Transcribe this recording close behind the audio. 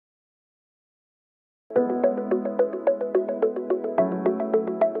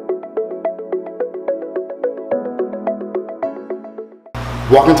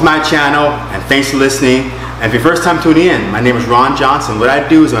Welcome to my channel and thanks for listening. And if your first time tuning in, my name is Ron Johnson. What I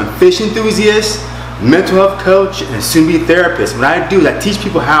do is I'm a fish enthusiast, mental health coach, and soon-to-be therapist. What I do is I teach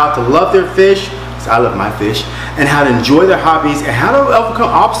people how to love their fish, because I love my fish, and how to enjoy their hobbies and how to overcome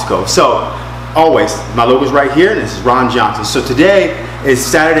obstacles. So always, my logo is right here, and this is Ron Johnson. So today is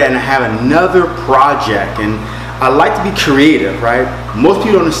Saturday and I have another project, and I like to be creative, right? Most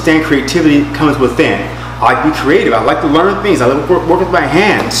people don't understand creativity comes within. I like to be creative. I like to learn things. I like to work with my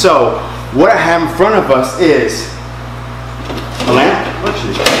hands. So what I have in front of us is a lamp.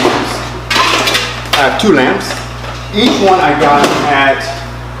 I have 2 lamps. Each one I got at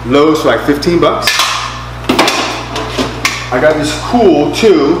Lowe's for like 15 bucks. I got this cool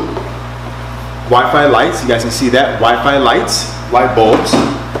 2 Wi-Fi lights. You guys can see that. Wi-Fi lights, light bulbs.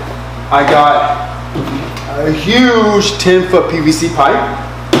 I got a huge 10-foot PVC pipe.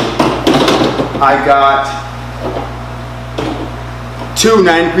 I got 2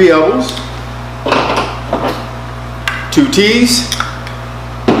 90-degree elbows, 2 T's,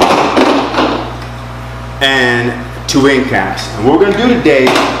 and 2 end caps. And what we're going to do today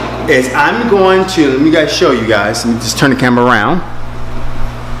is I'm going to, let me guys show you guys. Let me just turn the camera around.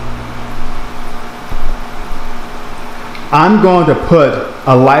 I'm going to put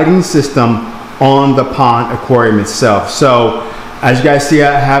a lighting system on the pond aquarium itself. So as you guys see,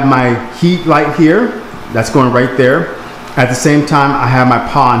 I have my heat light here. That's going right there. At the same time, I have my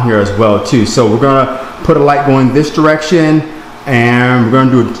pond here as well too. So we're gonna put a light going this direction, and we're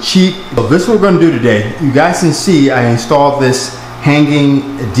gonna do it cheap. So this is what we're gonna do today. You guys can see I installed this hanging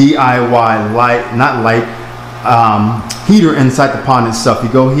DIY heater inside the pond itself. You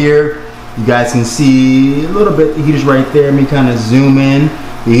go here, you guys can see a little bit, the heater's right there. Let me kind of zoom in.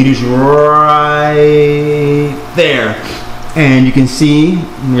 The heater's right there. And you can see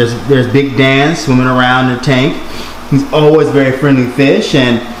there's Big Dan swimming around the tank. He's always a very friendly fish.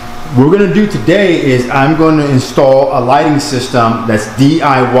 And what we're gonna do today is I'm going to install a lighting system that's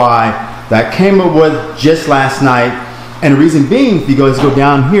DIY that I came up with just last night. And the reason being, if you guys go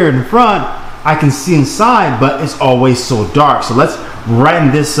down here in the front, I can see inside, but it's always so dark. So let's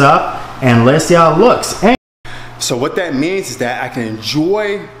brighten this up and let's see how it looks. So what that means is that I can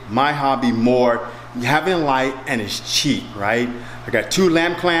enjoy my hobby more having a light, and it's cheap, right? I got 2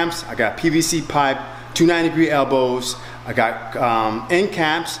 lamp clamps, I got PVC pipe, 2 90-degree elbows, I got end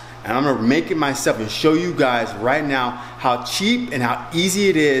caps, and I'm gonna make it myself and show you guys right now how cheap and how easy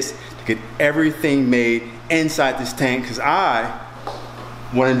it is to get everything made inside this tank, because I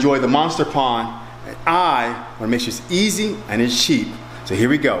want to enjoy the monster pond, and I want to make sure it's easy and it's cheap. So here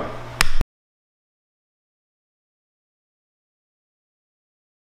we go.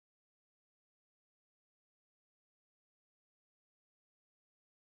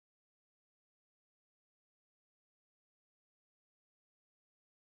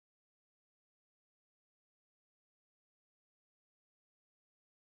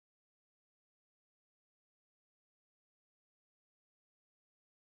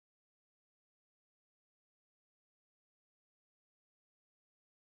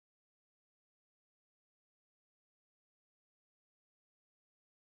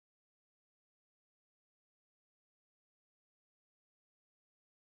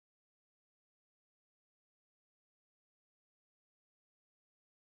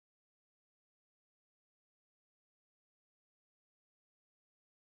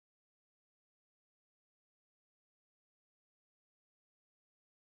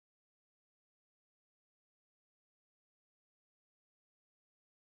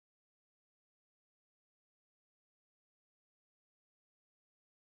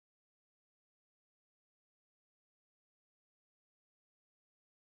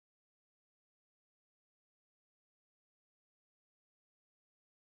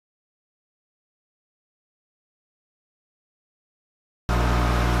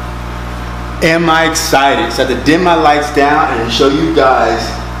 Am I excited? So I have to dim my lights down and show you guys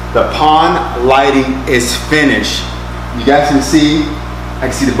the pond lighting is finished. You guys can see, I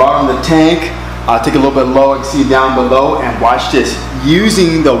can see the bottom of the tank. I'll take a little bit low, I can see down below, and watch this.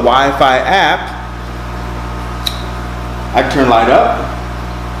 Using the Wi-Fi app, I can turn the light up,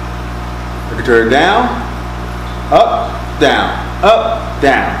 I can turn it down, up,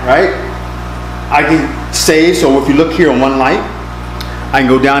 down, right? I can save, so if you look here on one light, I can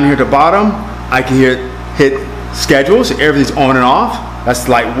go down here to the bottom, I can hit schedule, so everything's on and off. That's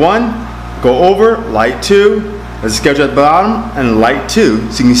light 1, go over, light 2, there's a schedule at the bottom, and light 2.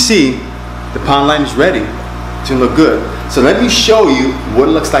 So you can see the pond light is ready. It's gonna look good. So let me show you what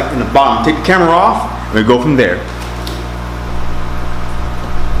it looks like in the bottom. Take the camera off, We're gonna go from there.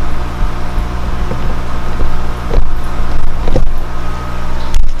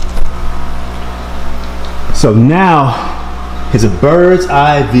 So now, here's a bird's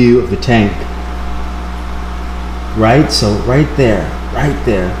eye view of the tank. Right, so right there.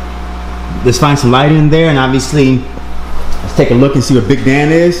 Let's find some light in there, and obviously, let's take a look and see where Big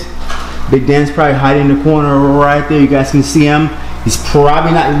Dan is. Big Dan's probably hiding in the corner right there. You guys can see him. He's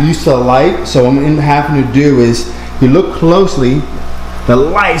probably not used to the light, so what I'm having to do is, if you look closely, the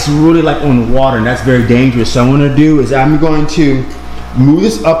light's really like on the water, and that's very dangerous. So what I'm going to do is I'm going to move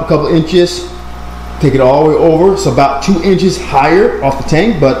this up a couple inches, take it all the way over, so about 2 inches higher off the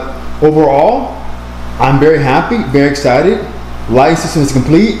tank, but overall, I'm very happy, very excited. Lighting system is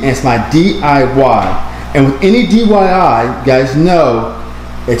complete, and it's my DIY. And with any DIY, you guys know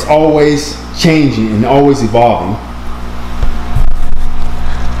it's always changing and always evolving.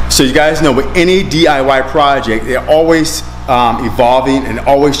 So you guys know with any DIY project, they're always evolving and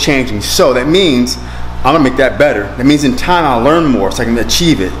always changing. So that means I'm gonna make that better. That means in time I'll learn more so I can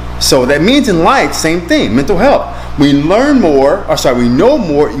achieve it. So that means in life, same thing, mental health. When you learn more, we know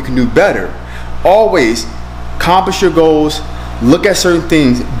more, you can do better. Always accomplish your goals, look at certain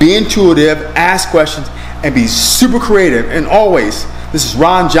things, be intuitive, ask questions, and be super creative. And always, this is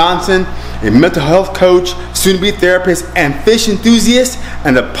Ron Johnson, a mental health coach, soon-to-be therapist, and fish enthusiast,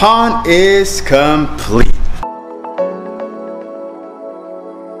 and the pond is complete.